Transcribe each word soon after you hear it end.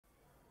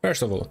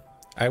First of all,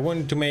 I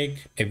wanted to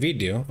make a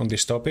video on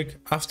this topic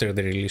after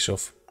the release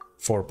of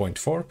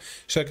 4.4,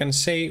 so I can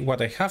say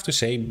what I have to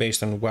say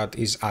based on what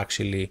is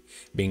actually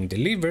being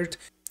delivered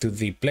to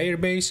the player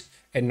base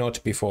and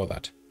not before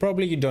that.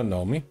 Probably you don't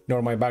know me,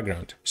 nor my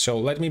background, so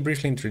let me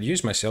briefly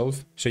introduce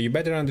myself so you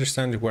better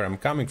understand where I'm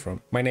coming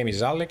from. My name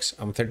is Alex,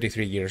 I'm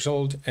 33 years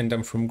old and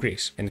I'm from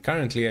Greece, and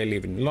currently I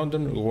live in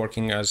London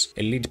working as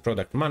a lead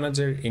product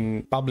manager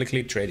in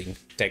publicly trading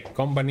tech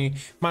company,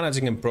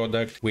 managing a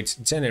product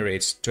which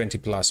generates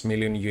 20+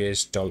 million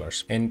US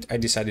dollars. And I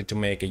decided to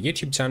make a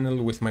YouTube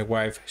channel with my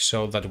wife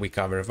so that we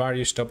cover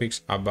various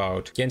topics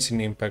about Genshin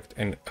Impact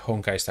and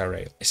Honkai Star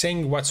Rail.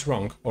 Saying what's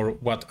wrong or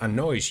what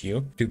annoys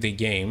you to the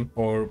game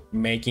or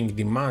making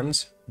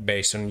demands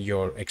based on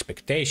your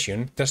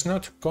expectation does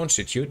not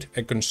constitute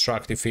a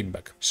constructive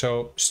feedback.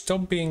 So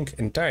stop being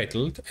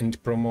entitled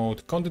and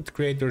promote content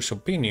creators'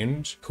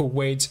 opinions who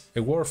wage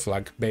a war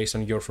flag based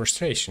on your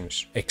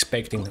frustrations.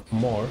 Expecting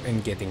more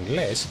and getting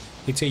less,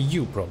 it's a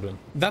you problem.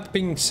 That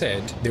being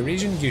said, the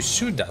reason you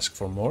should ask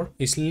for more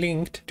is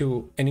linked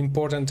to an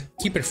important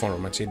key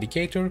performance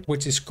indicator,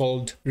 which is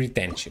called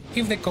retention.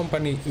 If the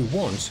company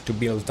wants to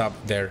build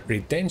up their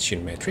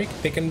retention metric,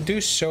 they can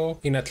do so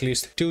in at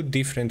least two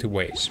different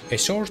ways. A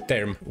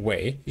short-term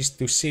way is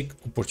to seek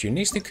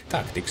opportunistic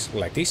tactics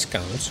like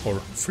discounts or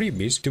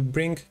freebies to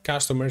bring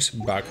customers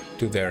back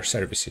to their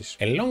services.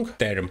 A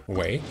long-term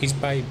way is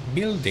by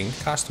building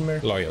customer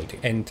loyalty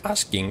and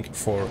asking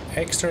for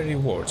extra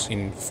rewards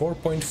in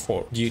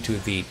 4.4 due to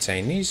the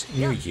Chinese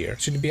New Year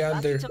should be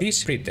under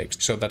this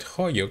pretext so that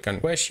Hoyo can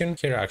question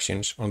her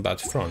actions on that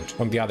front.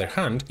 On the other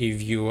hand,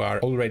 if you are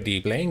already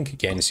playing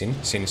Genshin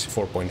since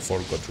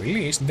 4.4 got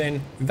released,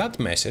 then that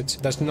message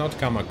does not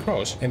come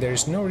across and there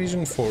is no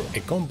reason for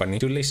a company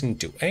to listen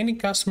to any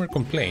customer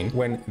complaint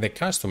when the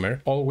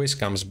customer always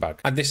comes back.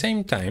 At the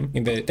same time,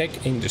 in the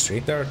tech industry,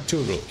 there are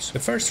two rules. The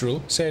first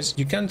rule says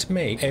you can't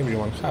make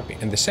everyone happy,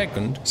 and the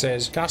second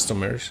says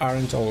customers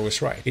aren't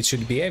always right. It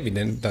should be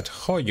evident that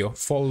Hoyo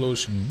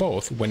follows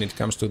both when it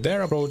comes to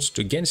their approach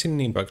to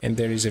Genshin Impact, and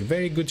there is a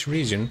very good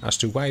reason as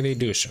to why they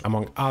do so.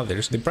 Among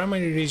others, the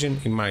primary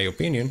reason, in my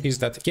opinion, is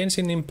that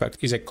Genshin Impact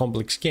is a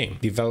complex game,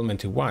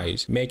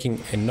 development-wise.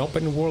 Making an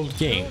open-world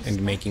game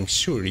and making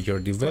sure your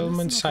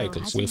development cycles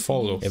will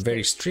follow a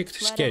very strict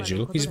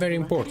schedule is very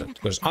important,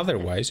 because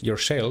otherwise your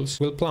sales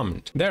will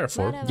plummet.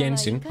 Therefore,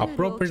 Genshin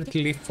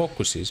appropriately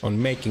focuses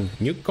on making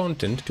new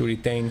content to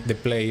retain the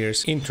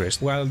player's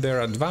interest while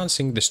they're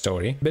advancing the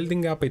story,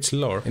 building up its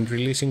lore and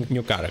releasing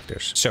new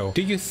characters. So,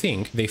 do you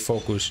think they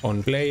focus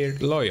on player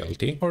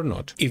loyalty or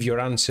not? If your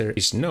answer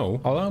is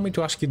no, allow me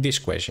to ask you this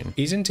question.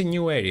 Isn't a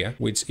new area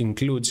which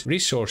includes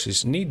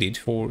resources needed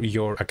for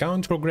your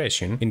account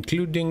progression,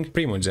 including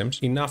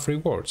Primogems, enough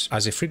rewards?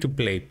 As a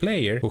free-to-play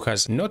player who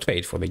has not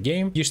paid for the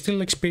game, you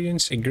still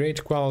experience a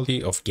great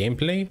quality of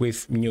gameplay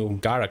with new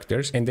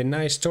characters and a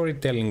nice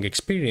storytelling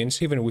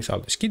experience even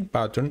without a skip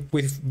button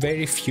with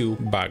very few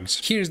bugs.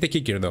 Here's the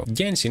kicker though,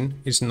 Genshin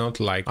is not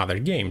like other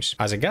games.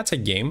 As a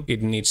gacha game,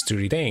 it needs to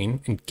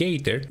retain and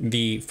cater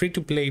the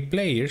free-to-play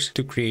players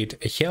to create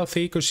a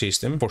healthy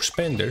ecosystem for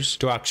spenders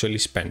to actually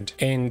spend.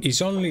 And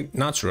it's only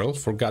natural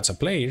for gacha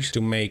players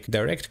to make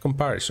direct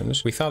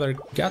comparisons with other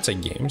gacha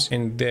games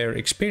and their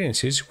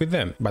experiences with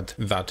them. But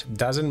that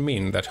doesn't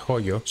mean that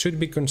Hoyo should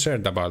be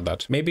concerned about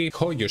that. Maybe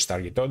Hoyo's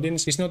target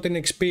audience is not an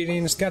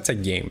experienced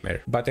gacha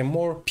gamer, but a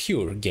more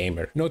pure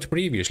gamer, not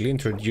previously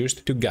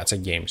introduced to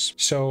gacha games.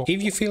 So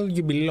if you feel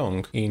you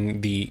belong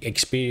in the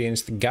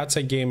experienced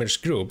gacha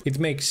gamers group, it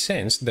makes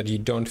sense that you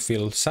don't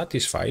feel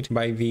satisfied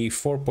by the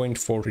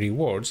 4.4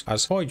 rewards,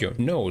 as Hoyo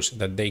knows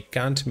that they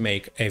can't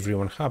make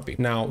everyone happy.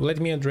 Now let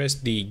me address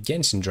the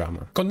Genshin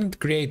drama. Content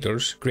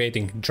creators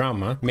creating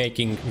drama,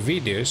 making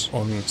videos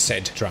on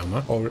said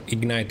drama, or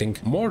igniting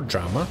more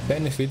drama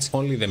benefits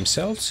only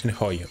themselves and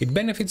Hoyo. It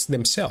benefits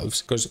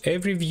themselves because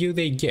every view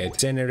they get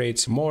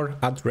generates more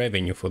ad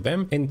revenue for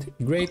them and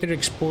greater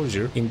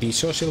exposure in the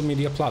social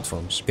media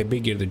platforms. The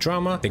bigger the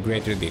drama, the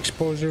greater the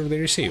exposure they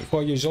receive.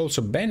 Hoyo is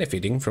also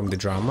benefiting from the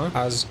drama,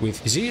 as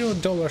with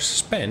 $0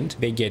 spent,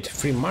 they get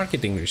free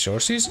marketing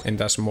resources,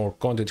 and as more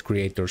content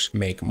creators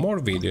make more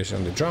videos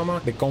on the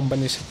drama, the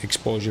company's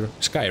exposure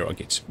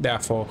skyrockets.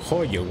 Therefore,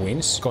 Hoyo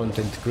wins,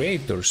 content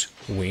creators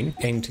win,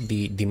 and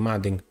the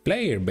demanding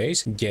player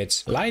base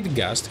gets light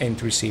gassed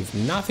and receive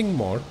nothing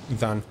more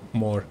than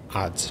more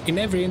ads. In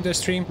every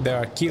industry, there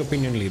are key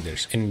opinion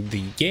leaders, and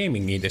the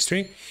gaming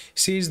industry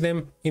sees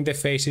them in the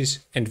faces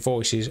and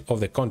voices of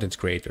the content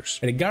creators.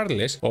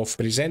 Regardless of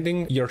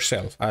presenting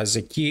yourself as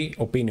a key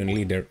opinion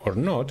leader or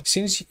not,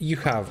 since you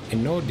have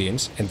an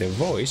audience and a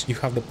voice, you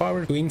have the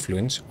power to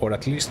influence or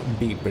at least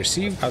be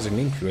perceived as an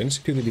influence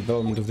to the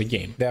development of the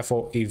game.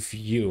 Therefore, if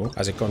you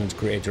as a content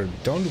creator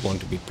don't want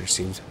to be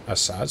perceived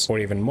as such, or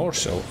even more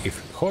so,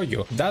 if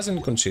Hoyo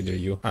doesn't consider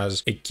you as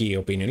as a key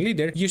opinion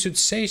leader, you should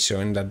say so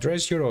and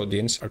address your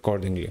audience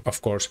accordingly.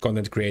 Of course,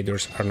 content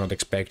creators are not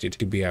expected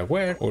to be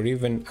aware or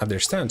even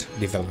understand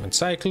development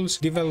cycles,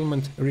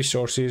 development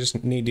resources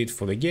needed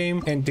for the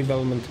game, and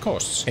development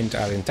costs, and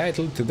are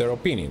entitled to their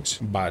opinions,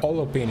 but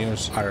all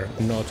opinions are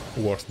not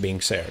worth being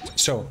shared.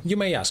 So, you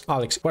may ask,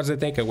 Alex, what's the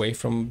takeaway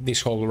from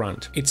this whole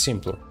rant? It's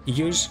simple.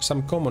 Use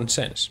some common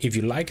sense. If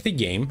you like the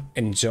game,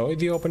 enjoy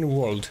the open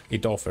world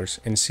it offers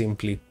and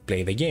simply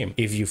play the game.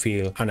 If you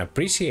feel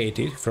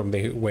unappreciated from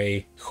the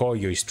way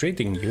Hoyo is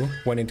treating you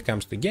when it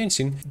comes to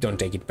Genshin, don't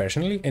take it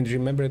personally and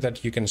remember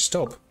that you can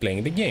stop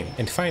playing the game.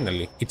 And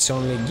finally, it's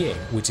only a game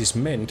which is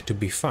meant to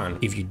be fun.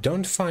 If you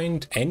don't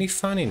find any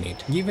fun in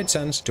it, give a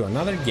chance to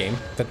another game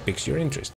that piques your interest.